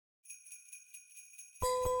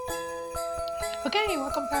Okay,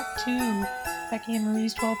 welcome back to Becky and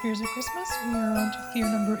Marie's 12 Fears of Christmas. We are on to fear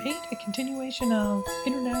number 8, a continuation of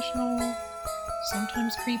international,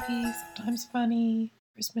 sometimes creepy, sometimes funny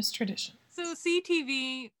Christmas traditions. So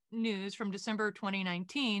CTV News from December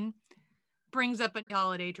 2019 brings up a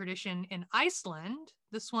holiday tradition in Iceland.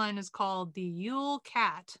 This one is called the Yule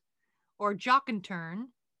Cat, or Jockantern.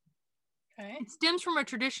 Okay. It stems from a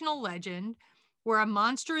traditional legend where a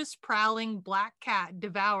monstrous prowling black cat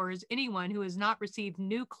devours anyone who has not received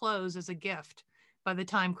new clothes as a gift by the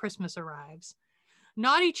time Christmas arrives.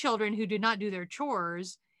 Naughty children who do not do their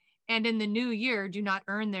chores and in the new year do not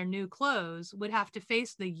earn their new clothes would have to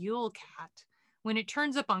face the Yule Cat. When it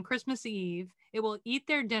turns up on Christmas Eve, it will eat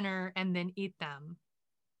their dinner and then eat them.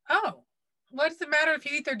 Oh, what does it matter if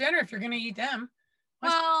you eat their dinner if you're going to eat them?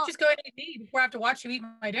 Well, just go ahead and eat me before I have to watch you eat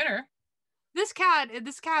my dinner. This cat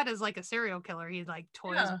is like a serial killer. He like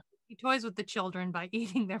toys with the children by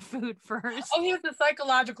eating their food first. Oh, he has to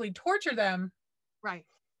psychologically torture them. Right.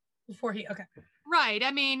 Before okay. Right.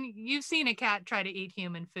 I mean, you've seen a cat try to eat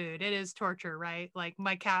human food. It is torture, right? Like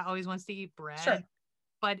my cat always wants to eat bread. Sure.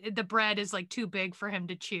 But the bread is like too big for him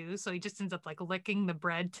to chew. So he just ends up like licking the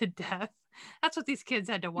bread to death. That's what these kids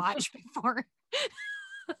had to watch before.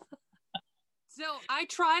 So I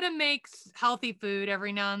try to make healthy food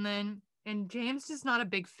every now and then. And James is not a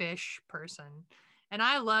big fish person. And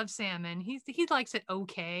I love salmon. He likes it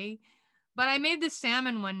okay. But I made this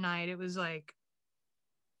salmon one night. It was like,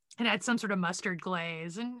 it had some sort of mustard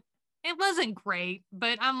glaze. And it wasn't great.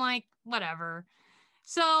 But I'm like, whatever.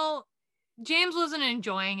 So James wasn't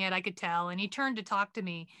enjoying it, I could tell. And he turned to talk to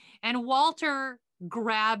me. And Walter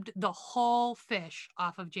grabbed the whole fish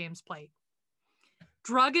off of James' plate.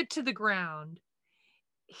 Drug it to the ground.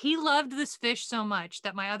 He loved this fish so much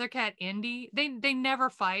that my other cat, Indy, they never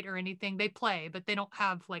fight or anything. They play, but they don't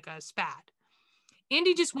have like a spat.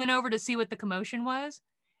 Indy just went over to see what the commotion was,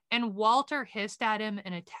 and Walter hissed at him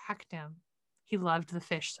and attacked him. He loved the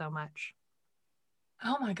fish so much.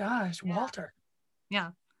 Oh my gosh, yeah. Walter.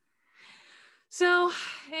 Yeah. So,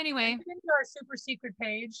 anyway. Have you been to our super secret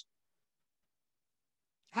page?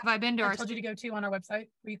 Have I been to I told you to go to on our website.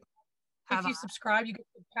 If you subscribe, you get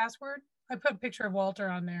the password. I put a picture of Walter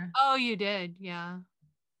on there. Oh, you did? Yeah.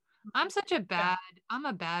 I'm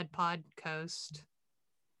a bad pod host.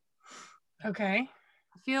 Okay.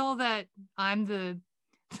 I feel that I'm the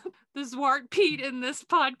Zwart Pete in this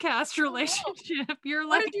podcast relationship. Oh, you're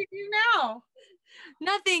like, what did you do now?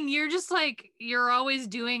 Nothing. You're just like, you're always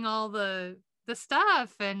doing all the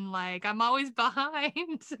stuff and like, I'm always behind.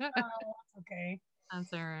 Oh, that's okay.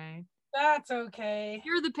 That's all right. That's okay.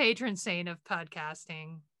 You're the patron saint of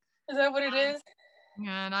podcasting. Is that what it is?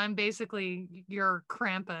 And I'm basically your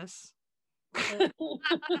Krampus. So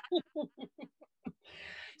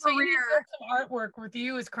you need some artwork with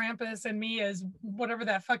you as Krampus and me as whatever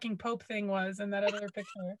that fucking Pope thing was in that other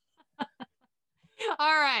picture.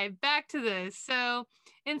 All right, back to this. So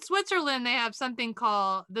in Switzerland, they have something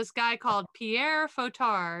called Pierre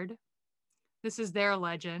Fautard. This is their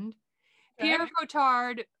legend. Okay. Pierre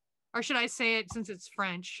Fautard, or should I say it since it's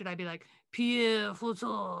French? Should I be like Pierre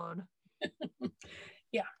Fautard?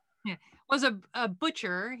 Yeah. Was a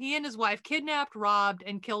butcher. He and his wife kidnapped, robbed,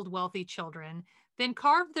 and killed wealthy children, then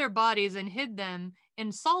carved their bodies and hid them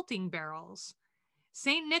in salting barrels.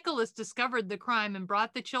 St. Nicholas discovered the crime and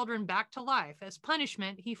brought the children back to life. As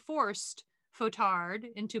punishment, he forced Fautard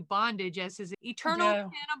into bondage as his eternal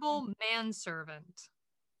cannibal manservant.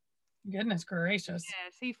 Goodness gracious.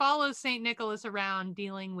 Yes, he follows St. Nicholas around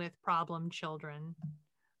dealing with problem children.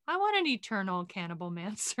 I want an eternal cannibal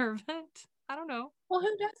manservant. I don't know. Well,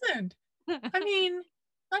 who doesn't? I mean,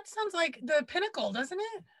 that sounds like the pinnacle, doesn't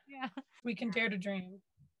it? Yeah. We can dare to dream.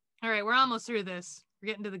 All right, we're almost through this. We're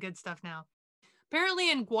getting to the good stuff now.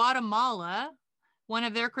 Apparently in Guatemala, one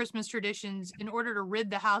of their Christmas traditions, in order to rid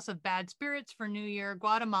the house of bad spirits for New Year,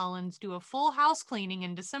 Guatemalans do a full house cleaning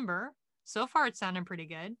in December. So far, it's sounding pretty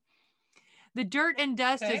good. The dirt and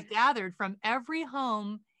dust is gathered from every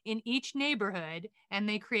home in each neighborhood, and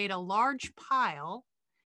they create a large pile.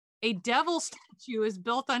 A devil statue is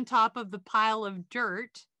built on top of the pile of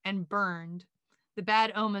dirt and burned. The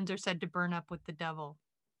bad omens are said to burn up with the devil.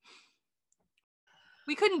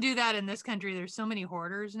 We couldn't do that in this country. There's so many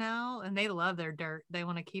hoarders now, and they love their dirt. They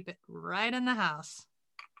want to keep it right in the house.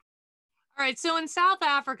 All right, so in South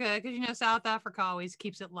Africa, because you know South Africa always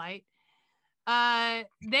keeps it light,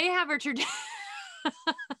 they have a tradition.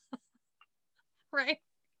 Right?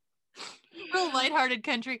 Real lighthearted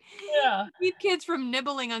country. Yeah. Keep kids from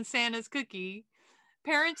nibbling on Santa's cookie.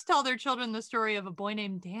 Parents tell their children the story of a boy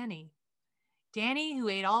named Danny. Danny, who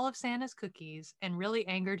ate all of Santa's cookies and really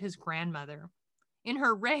angered his grandmother. In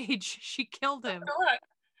her rage, she killed him. What?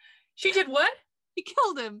 She did what? She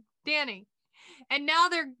killed him, Danny. And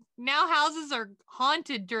now houses are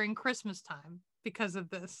haunted during Christmas time because of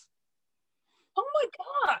this. Oh my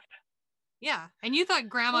God. Yeah. And you thought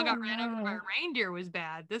grandma got ran over by a reindeer was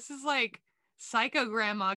bad. This is like psycho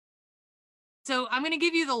grandma. So I'm going to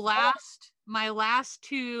give you my last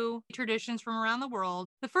two traditions from around the world.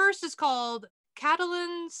 The first is called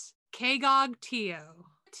Catalan's Kagog Tio.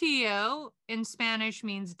 Tio in Spanish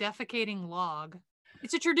means defecating log.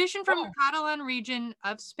 It's a tradition from the Catalan region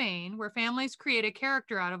of Spain where families create a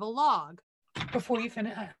character out of a log. Before you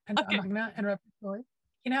finish, I'm not going to interrupt the story.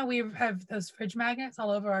 You know, we have those fridge magnets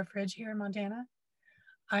all over our fridge here in Montana.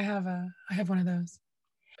 I have one of those,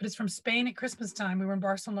 but it's from Spain at Christmas time. We were in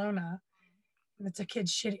Barcelona, and it's a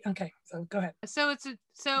kid's shitty. Okay, so go ahead.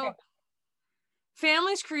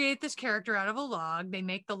 Families create this character out of a log. They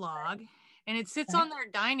make the log, and it sits on their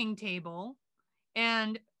dining table.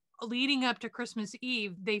 And leading up to Christmas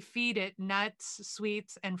Eve, they feed it nuts,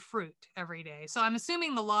 sweets, and fruit every day. So I'm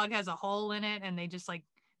assuming the log has a hole in it, and they just like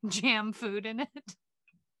jam food in it.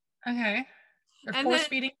 Okay. They're force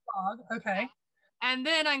feeding the log. Okay. And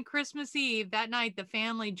then on Christmas Eve, that night, the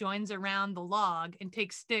family joins around the log and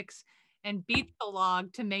takes sticks and beats the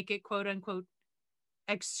log to make it, quote unquote,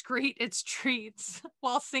 excrete its treats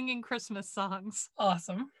while singing Christmas songs.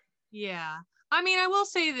 Awesome. Yeah. I mean, I will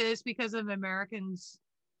say this because of Americans'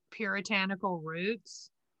 puritanical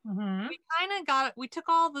roots. Mm-hmm. We took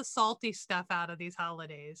all the salty stuff out of these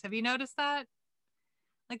holidays. Have you noticed that?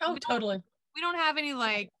 Like, totally. We don't have any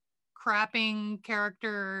like crapping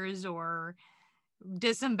characters or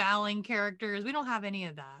disemboweling characters. We don't have any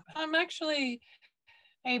of that. I'm actually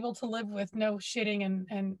able to live with no shitting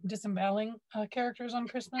and disemboweling characters on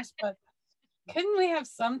Christmas, but couldn't we have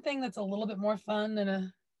something that's a little bit more fun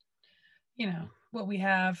than what we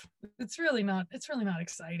have? It's really not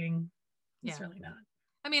exciting. It's really not.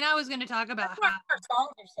 I mean, I was going to talk about how our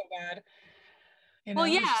songs are so bad. Well,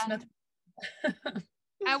 yeah.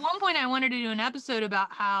 At one point, I wanted to do an episode about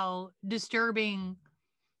how disturbing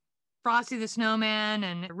Frosty the Snowman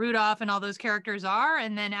and Rudolph and all those characters are.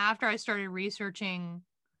 And then after I started researching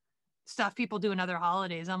stuff people do in other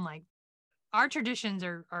holidays, I'm like, our traditions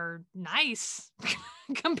are nice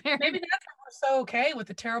compared. Maybe that's why we're so okay with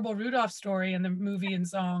the terrible Rudolph story and the movie and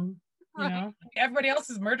song. You know, everybody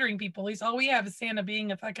else is murdering people. At least all we have is Santa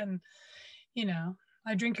being a fucking,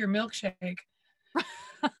 I drink your milkshake.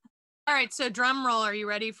 All right, so drum roll. Are you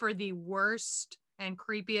ready for the worst and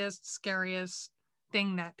creepiest, scariest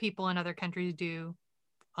thing that people in other countries do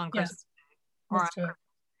on Christmas? Yes. Let's do it.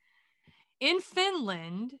 In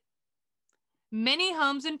Finland, many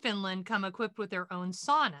homes in Finland come equipped with their own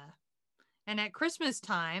sauna. And at Christmas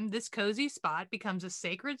time, this cozy spot becomes a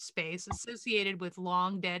sacred space associated with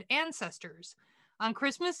long dead ancestors. On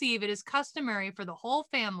Christmas Eve, it is customary for the whole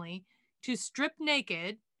family to strip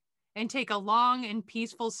naked and take a long and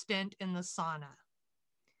peaceful stint in the sauna,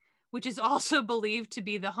 which is also believed to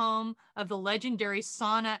be the home of the legendary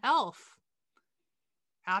sauna elf.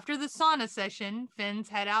 After the sauna session, Finns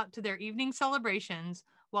head out to their evening celebrations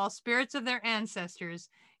while spirits of their ancestors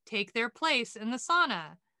take their place in the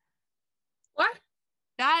sauna. What?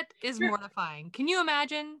 That is mortifying. Can you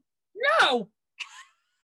imagine? No.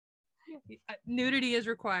 Nudity is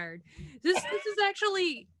required. This is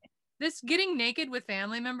actually this getting naked with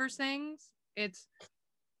family members things. It's,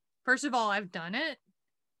 first of all, I've done it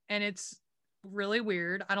and it's really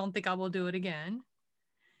weird. I don't think I will do it again.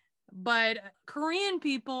 But Korean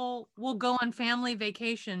people will go on family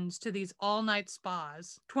vacations to these all-night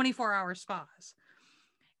spas, 24-hour spas.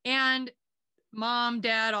 And mom,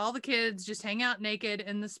 dad, all the kids just hang out naked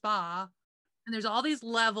in the spa. And there's all these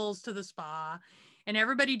levels to the spa. And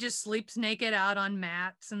everybody just sleeps naked out on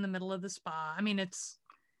mats in the middle of the spa. I mean, it's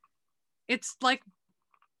like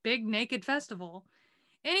big naked festival.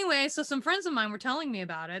 Anyway, so some friends of mine were telling me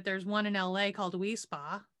about it. There's one in LA called Wee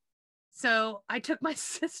Spa. So I took my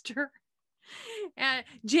sister and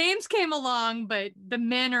James came along, but the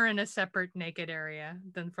men are in a separate naked area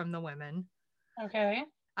than from the women. Okay.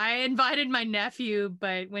 I invited my nephew,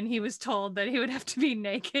 but when he was told that he would have to be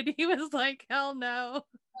naked, he was like, hell no.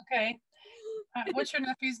 Okay. What's your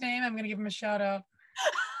nephew's name? I'm going to give him a shout out.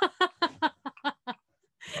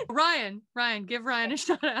 Ryan, give Ryan a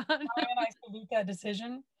shout out. Ryan, I salute that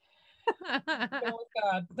decision. Oh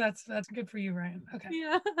God, that's good for you, Ryan. Okay.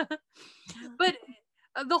 Yeah. But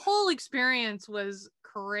the whole experience was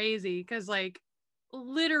crazy because like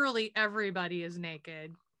literally everybody is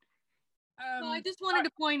naked. So I just wanted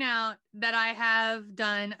to point out that I have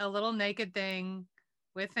done a little naked thing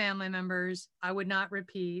with family members. I would not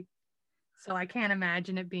repeat. So I can't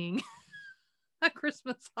imagine it being a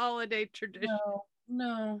Christmas holiday tradition.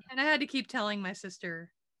 No. And I had to keep telling my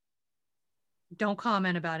sister, don't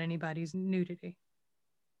comment about anybody's nudity.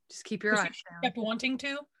 Just keep your eyes down. Kept wanting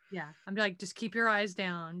to? Yeah. I'm like, just keep your eyes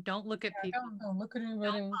down. Don't look at people. Don't look at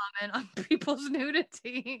anybody. Don't comment on people's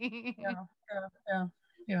nudity.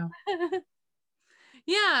 Yeah.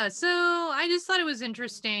 Yeah. So I just thought it was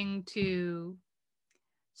interesting to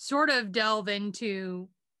sort of delve into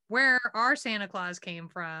where our Santa Claus came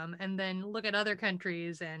from and then look at other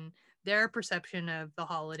countries and their perception of the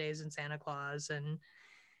holidays and Santa Claus and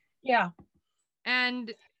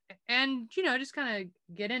just kind of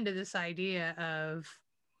get into this idea of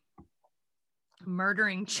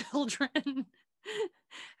murdering children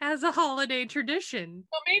as a holiday tradition.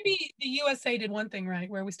 Well, maybe the USA did one thing right,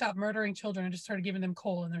 where we stopped murdering children and just started giving them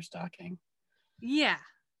coal in their stocking. Yeah.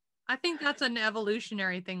 I think that's an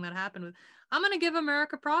evolutionary thing that happened with. I'm going to give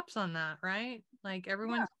America props on that, right? Like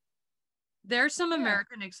everyone's there's some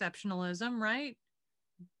American exceptionalism, right?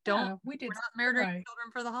 We're not murdering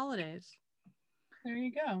children for the holidays. There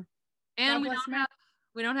you go. And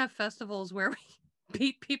we don't have festivals where we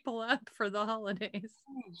beat people up for the holidays.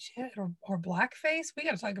 Oh, shit, or blackface. We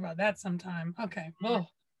got to talk about that sometime. Okay. Oh,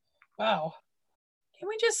 wow. Can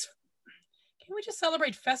we just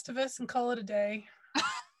celebrate Festivus and call it a day?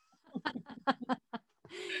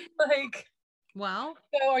 Well,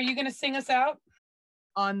 so are you gonna sing us out?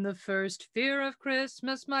 On the first fear of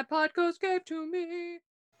Christmas, my pot ghost gave to me.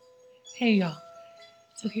 Hey y'all.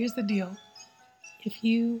 So here's the deal. If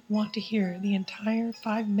you want to hear the entire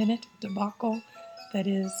 5-minute debacle that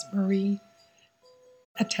is Marie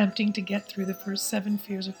attempting to get through the first 7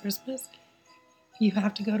 fears of Christmas, you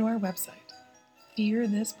have to go to our website,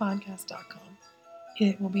 fearthispodcast.com.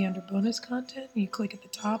 It will be under bonus content. You click at the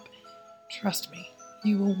top. Trust me,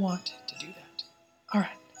 you will want to do that. All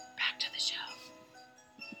right, back to the show.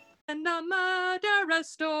 And a murderous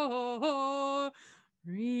story.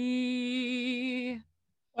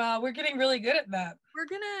 Wow, we're getting really good at that. We're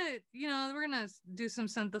gonna do some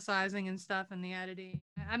synthesizing and stuff in the editing.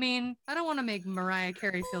 I mean, I don't want to make Mariah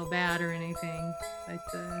Carey feel bad or anything, but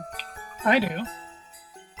I do.